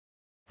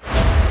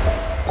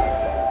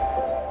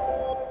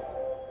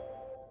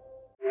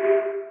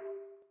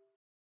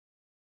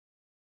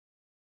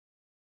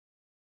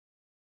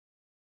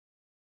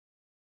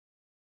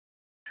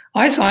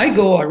As I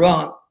go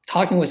around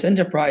talking with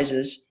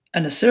enterprises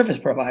and the service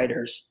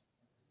providers,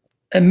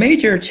 a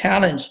major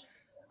challenge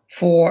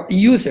for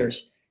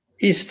users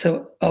is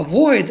to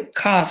avoid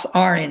cast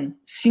iron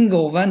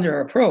single vendor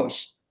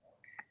approach.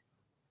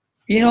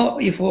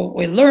 If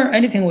we learn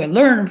anything we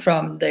learn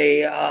from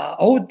the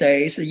old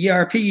days, the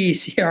ERP,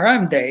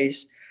 CRM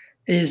days,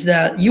 is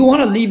that you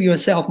want to leave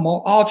yourself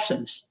more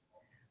options,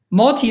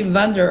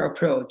 multi-vendor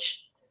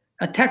approach,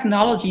 a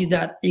technology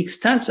that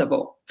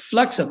extensible,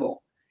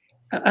 flexible,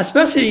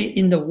 especially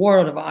in the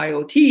world of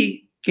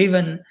IoT,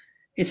 given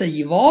it's an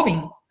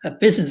evolving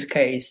business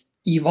case,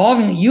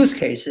 evolving use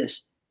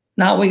cases.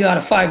 Now we got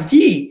a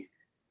 5G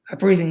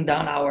breathing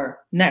down our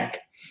neck.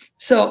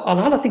 So a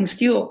lot of things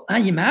still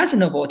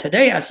unimaginable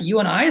today as you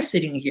and I are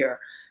sitting here,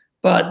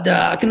 but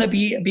going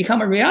to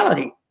become a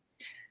reality.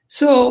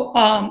 So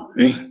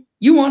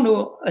you want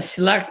to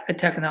select a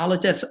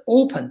technology that's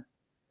open,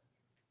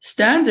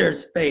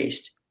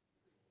 standards-based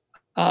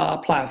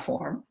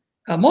platform,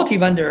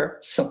 multi-vendor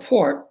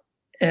support,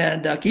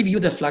 and give you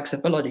the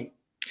flexibility.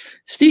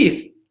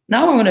 Steve,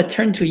 now I'm going to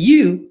turn to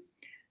you.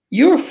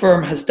 Your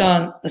firm has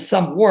done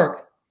some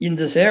work in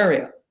this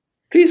area.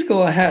 Please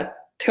go ahead.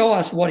 Tell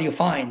us what you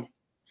find.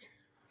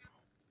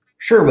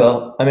 Sure,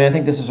 Will. I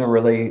think this is a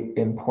really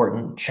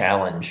important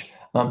challenge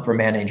for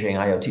managing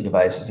IoT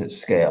devices at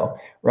scale,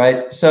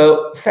 right?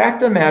 So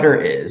fact of the matter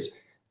is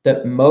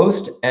that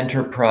most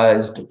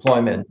enterprise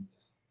deployment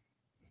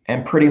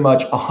and pretty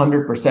much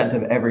 100%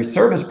 of every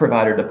service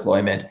provider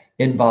deployment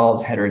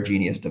involves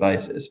heterogeneous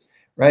devices,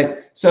 right?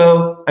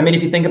 So,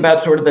 if you think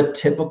about sort of the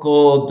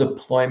typical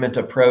deployment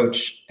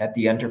approach at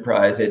the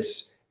enterprise,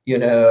 it's,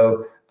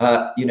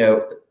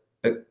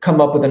 come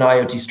up with an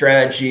IoT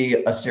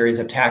strategy, a series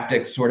of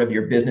tactics, sort of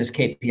your business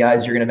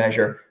KPIs you're going to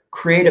measure,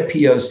 create a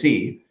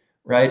POC,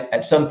 right?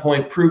 At some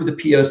point, prove the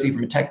POC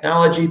from a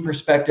technology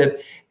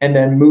perspective, and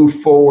then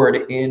move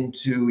forward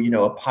into,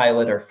 a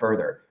pilot or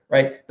further,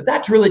 right? But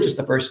that's really just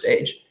the first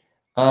stage.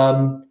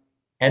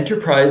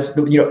 Enterprise,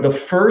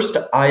 the first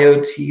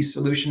IoT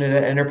solution in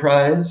an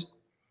enterprise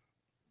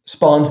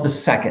spawns the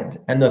second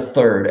and the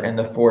third and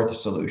the fourth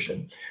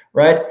solution,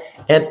 right?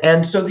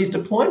 And so these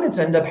deployments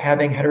end up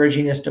having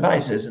heterogeneous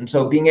devices. And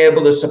so being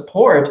able to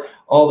support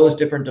all those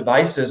different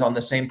devices on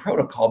the same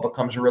protocol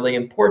becomes really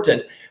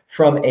important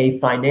from a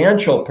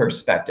financial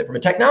perspective. From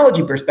a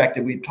technology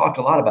perspective, we've talked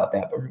a lot about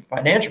that, but from a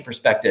financial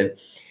perspective,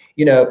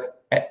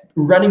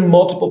 running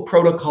multiple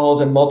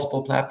protocols and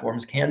multiple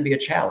platforms can be a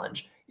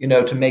challenge,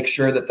 to make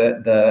sure that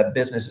the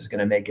business is going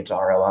to make its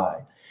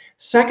ROI.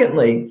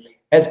 Secondly,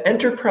 as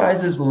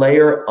enterprises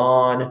layer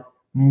on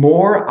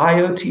more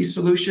IoT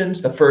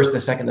solutions, the first, the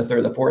second, the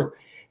third, the fourth,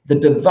 the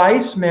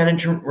device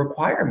management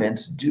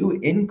requirements do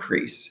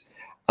increase.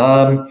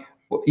 While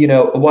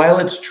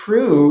it's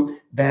true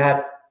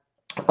that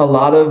a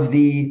lot of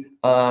the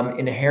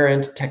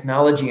inherent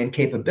technology and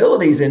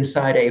capabilities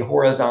inside a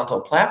horizontal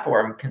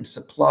platform can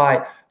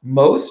supply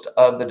most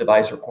of the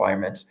device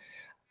requirements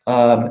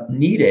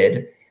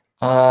needed,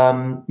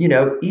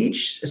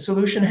 each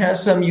solution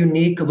has some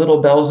unique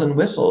little bells and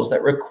whistles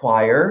that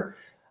require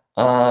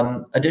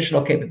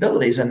additional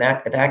capabilities, and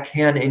that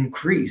can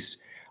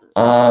increase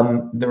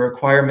the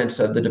requirements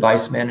of the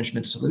device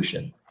management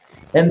solution.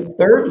 And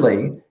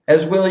thirdly,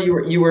 as Will,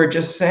 you were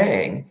just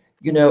saying,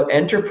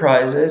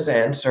 enterprises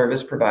and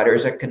service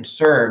providers are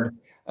concerned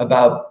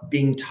about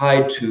being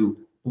tied to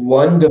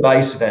one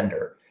device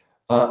vendor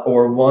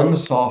or one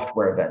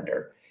software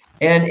vendor.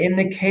 And in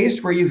the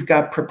case where you've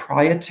got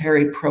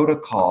proprietary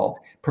protocol,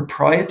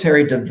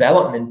 proprietary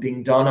development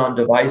being done on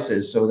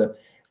devices, so the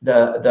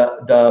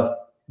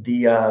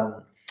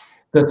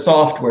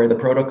software, the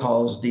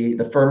protocols, the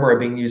firmware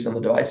being used on the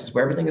devices,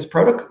 where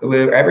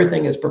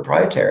everything is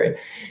proprietary,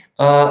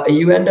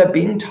 you end up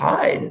being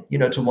tied,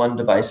 to one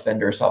device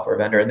vendor or software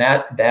vendor, and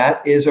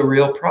that is a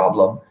real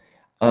problem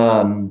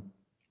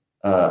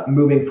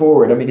moving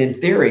forward. In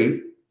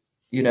theory,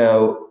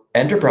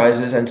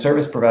 enterprises and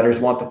service providers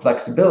want the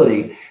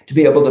flexibility to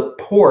be able to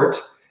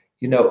port,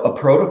 a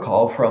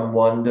protocol from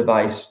one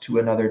device to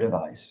another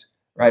device,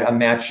 right? A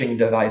matching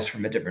device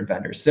from a different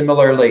vendor.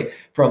 Similarly,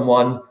 from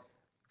one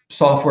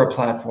software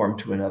platform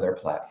to another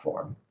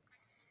platform.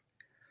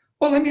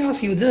 Well, let me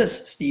ask you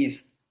this,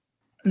 Steve.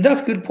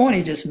 That's a good point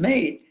you just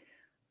made.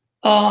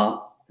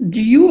 Do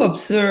you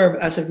observe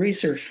as a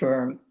research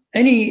firm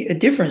any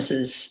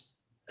differences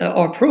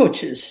or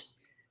approaches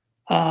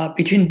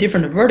between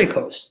different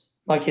verticals?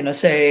 Like,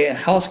 say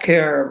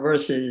healthcare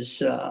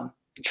versus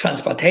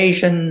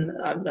transportation.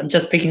 I'm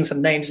just picking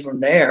some names from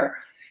there,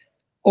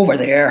 over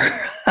there,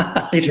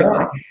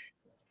 literally.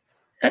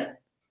 Yeah.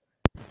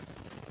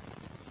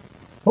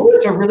 Oh,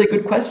 that's a really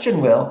good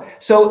question, Will.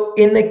 So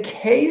in the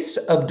case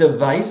of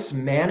device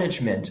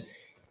management,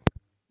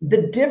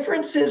 the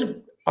differences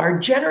are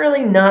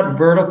generally not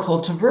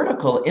vertical to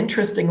vertical,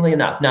 interestingly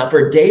enough. Now,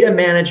 for data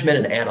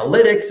management and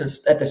analytics and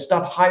at the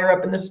stuff higher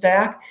up in the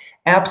stack,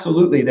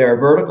 absolutely, there are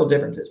vertical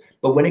differences.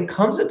 But when it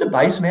comes to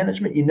device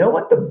management, you know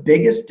what the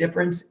biggest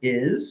difference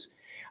is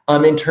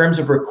in terms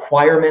of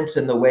requirements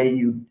and the way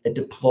you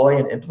deploy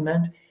and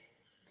implement?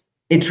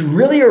 it's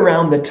really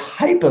around the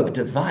type of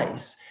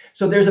device.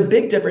 So there's a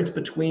big difference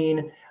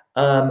between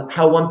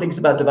how one thinks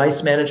about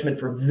device management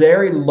for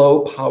very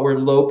low power,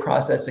 low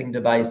processing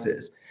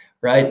devices,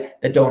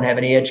 right? That don't have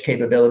any edge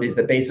capabilities,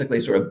 that basically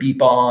sort of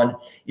beep on,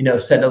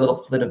 send a little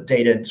flit of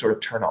data and sort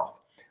of turn off,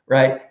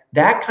 right?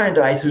 That kind of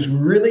device is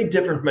really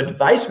different from a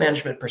device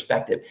management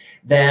perspective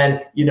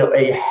than,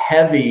 a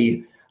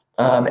heavy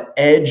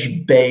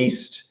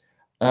edge-based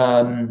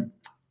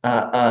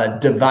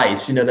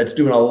device, that's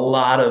doing a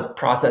lot of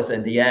processing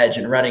at the edge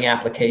and running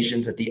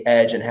applications at the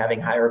edge and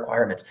having high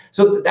requirements.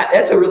 So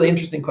that's a really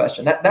interesting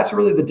question. That's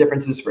really the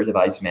differences for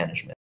device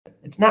management.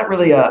 It's not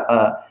really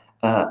a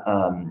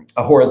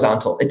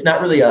horizontal. It's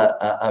not really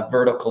a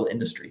vertical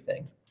industry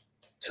thing.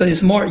 So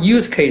it's more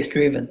use case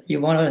driven. You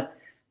want to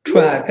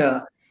track,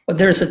 but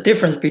there's a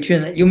difference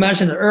between, you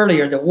mentioned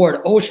earlier, the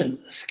word ocean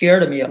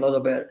scared me a little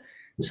bit.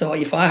 So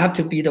if I have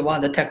to be the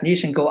one, the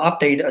technician go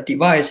update a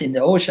device in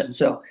the ocean,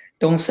 so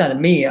don't send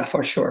me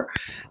for sure.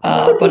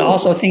 But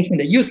also thinking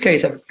the use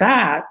case of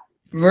that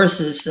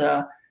versus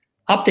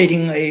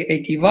updating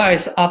a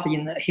device up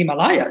in the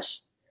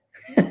Himalayas.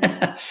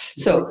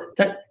 So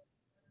that.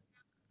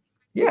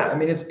 Yeah, I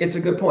mean, it's a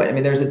good point. I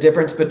mean, there's a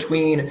difference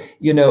between,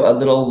 a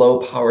little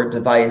low-powered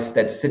device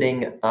that's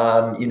sitting,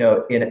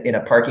 in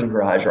a parking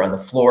garage or on the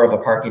floor of a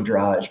parking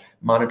garage,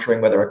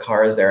 monitoring whether a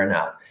car is there or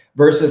not,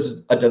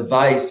 versus a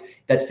device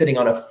that's sitting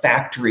on a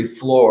factory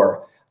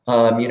floor,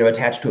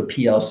 attached to a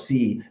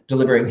PLC,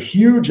 delivering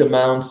huge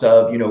amounts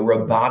of,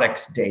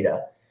 robotics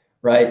data,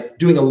 right?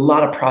 Doing a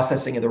lot of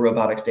processing of the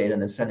robotics data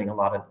and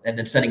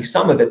then sending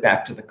some of it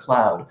back to the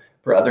cloud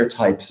for other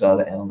types of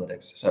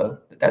analytics. So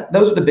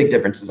those are the big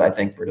differences, I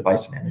think, for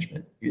device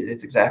management.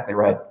 It's exactly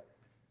right.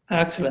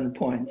 Excellent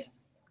point.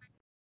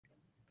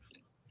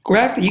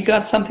 Greg, you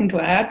got something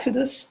to add to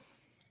this?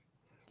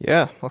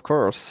 Yeah, of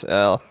course.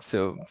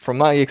 So from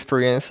my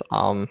experience,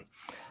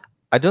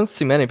 I don't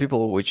see many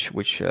people which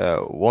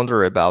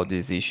wonder about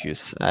these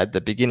issues at the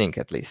beginning,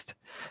 at least.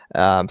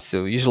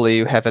 So usually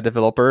you have a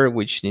developer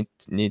which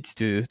needs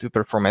to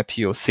perform a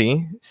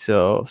POC.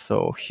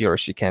 So he or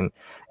she can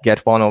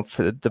get one of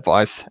the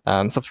device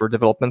software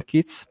development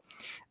kits,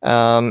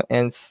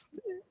 and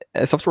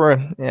a software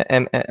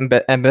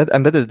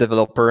embedded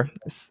developer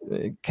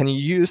can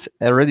use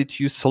a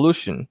ready-to-use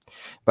solution,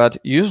 but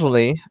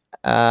usually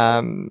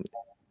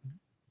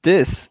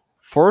this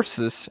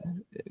forces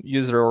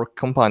user or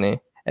company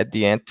at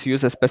the end to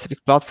use a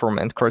specific platform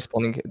and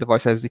corresponding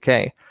device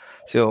SDK.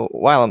 So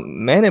while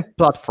many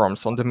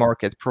platforms on the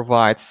market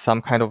provide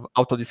some kind of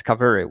auto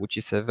discovery, which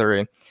is a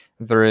very,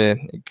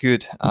 very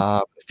good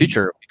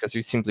feature, because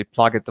you simply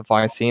plug a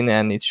device in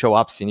and it shows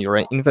up in your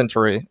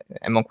inventory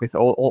among with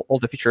all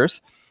the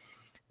features.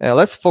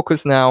 Let's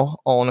focus now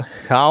on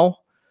how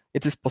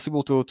it is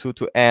possible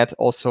to add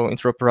also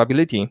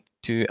interoperability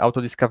to auto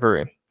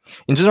discovery.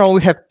 In general,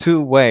 we have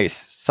two ways.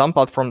 Some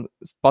platform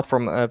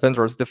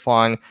vendors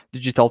define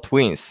digital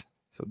twins.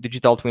 So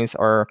digital twins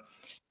are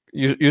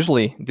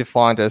usually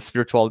defined as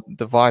virtual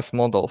device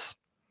models.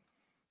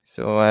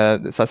 So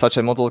such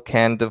a model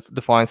can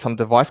define some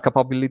device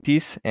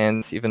capabilities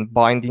and even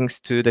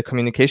bindings to the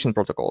communication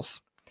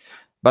protocols.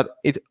 But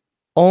it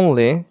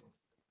only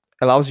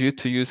allows you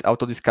to use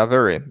auto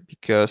discovery,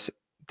 because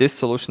this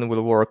solution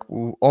will work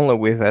only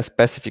with a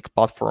specific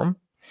platform.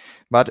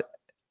 But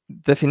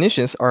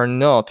definitions are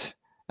not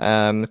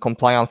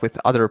compliant with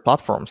other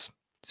platforms.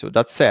 So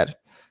that's said.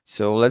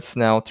 So let's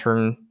now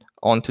turn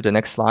on to the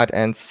next slide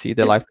and see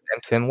the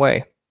LwM2M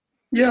way.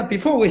 Yeah,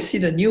 before we see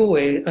the new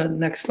way,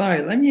 next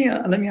slide, let me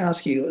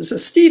ask you. So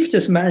Steve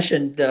just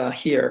mentioned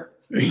here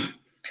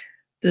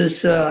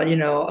this,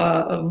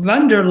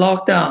 vendor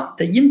lockdown.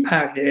 The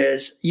impact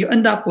is you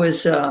end up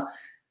with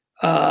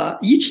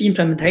each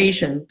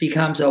implementation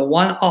becomes a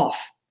one-off,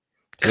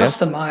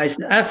 customized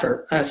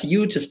effort, as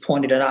you just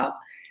pointed it out.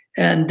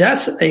 And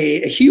that's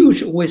a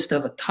huge waste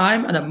of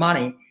time and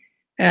money.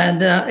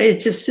 And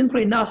it's just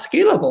simply not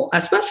scalable,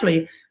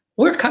 especially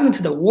we're coming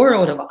to the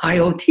world of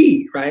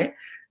IoT, right?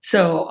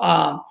 So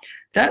I'm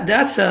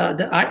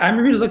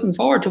really looking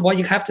forward to what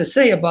you have to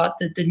say about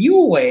the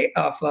new way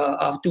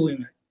of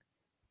doing it.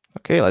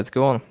 Okay, let's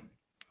go on.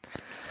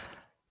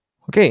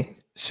 Okay,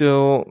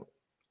 so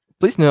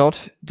please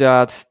note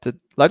that the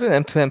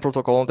LwM2M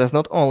protocol does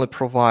not only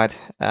provide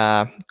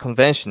a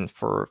convention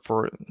for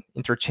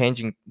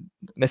interchanging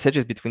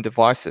messages between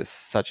devices,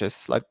 such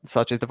as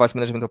device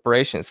management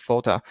operations,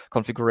 photo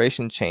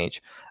configuration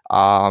change,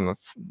 and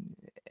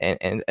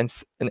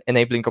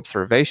enabling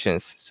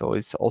observations. So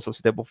it's also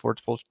suitable for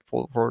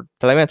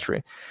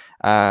telemetry.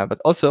 But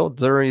also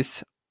there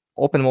is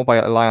Open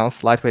Mobile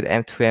Alliance Lightweight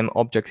M2M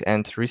Object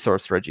and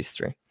Resource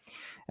Registry.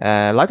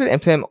 Lightweight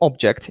M2M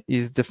object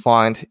is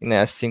defined in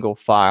a single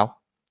file.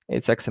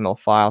 It's XML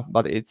file,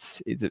 but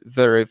it's a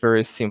very,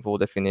 very simple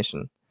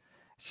definition.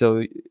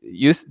 So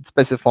you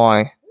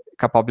specify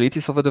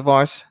capabilities of a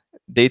device,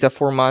 data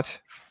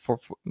format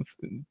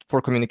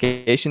for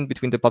communication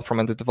between the platform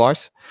and the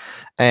device,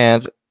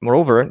 and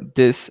moreover,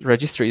 this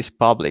registry is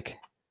public.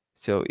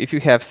 So if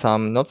you have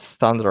some not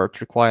standard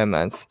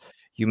requirements,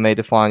 you may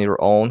define your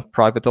own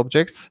private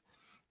objects.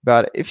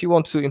 But if you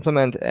want to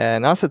implement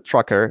an asset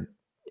tracker,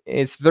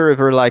 it's very,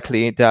 very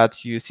likely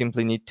that you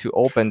simply need to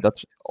open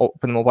that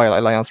Open Mobile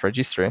Alliance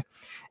registry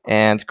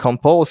and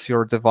compose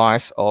your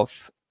device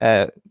of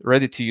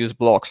ready-to-use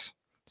blocks.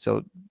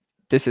 So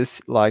this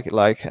is like we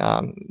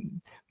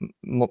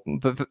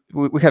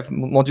have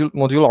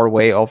modular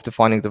way of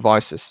defining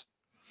devices.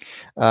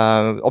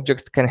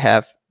 Objects can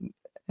have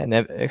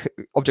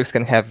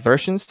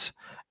versions.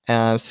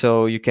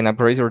 So you can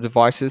upgrade your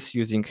devices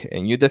using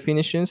new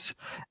definitions.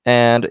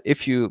 And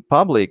if you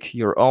public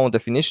your own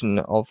definition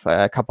of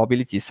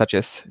capabilities such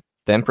as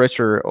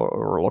temperature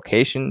or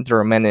location, there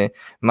are many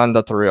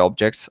mandatory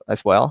objects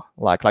as well,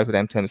 like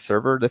LwM2M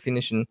Server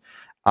definition,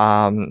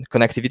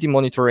 connectivity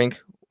monitoring.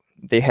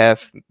 They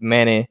have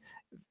many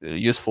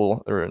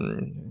useful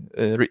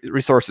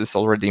resources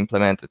already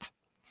implemented.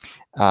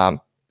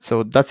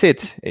 So that's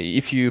it.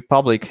 If you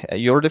public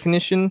your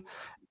definition,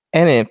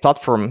 any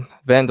platform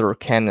vendor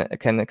can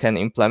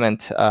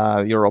implement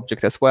your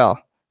object as well.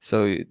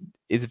 So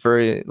it's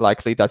very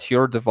likely that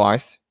your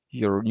device,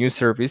 your new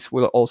service,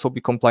 will also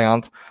be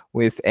compliant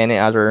with any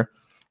other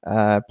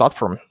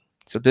platform.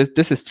 So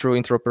this is true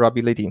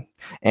interoperability.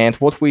 And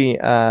what we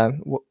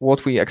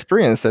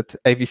experienced at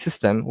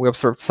AVSystem, we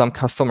observed some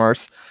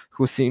customers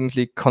who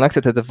simply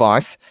connected a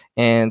device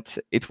and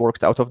it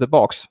worked out of the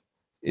box.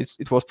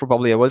 It was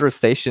probably a weather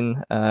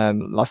station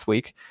last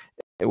week,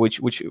 which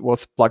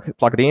was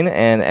plugged in,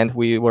 and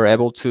we were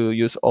able to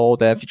use all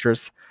the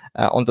features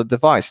on the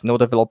device. No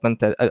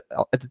development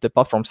at the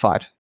platform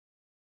side.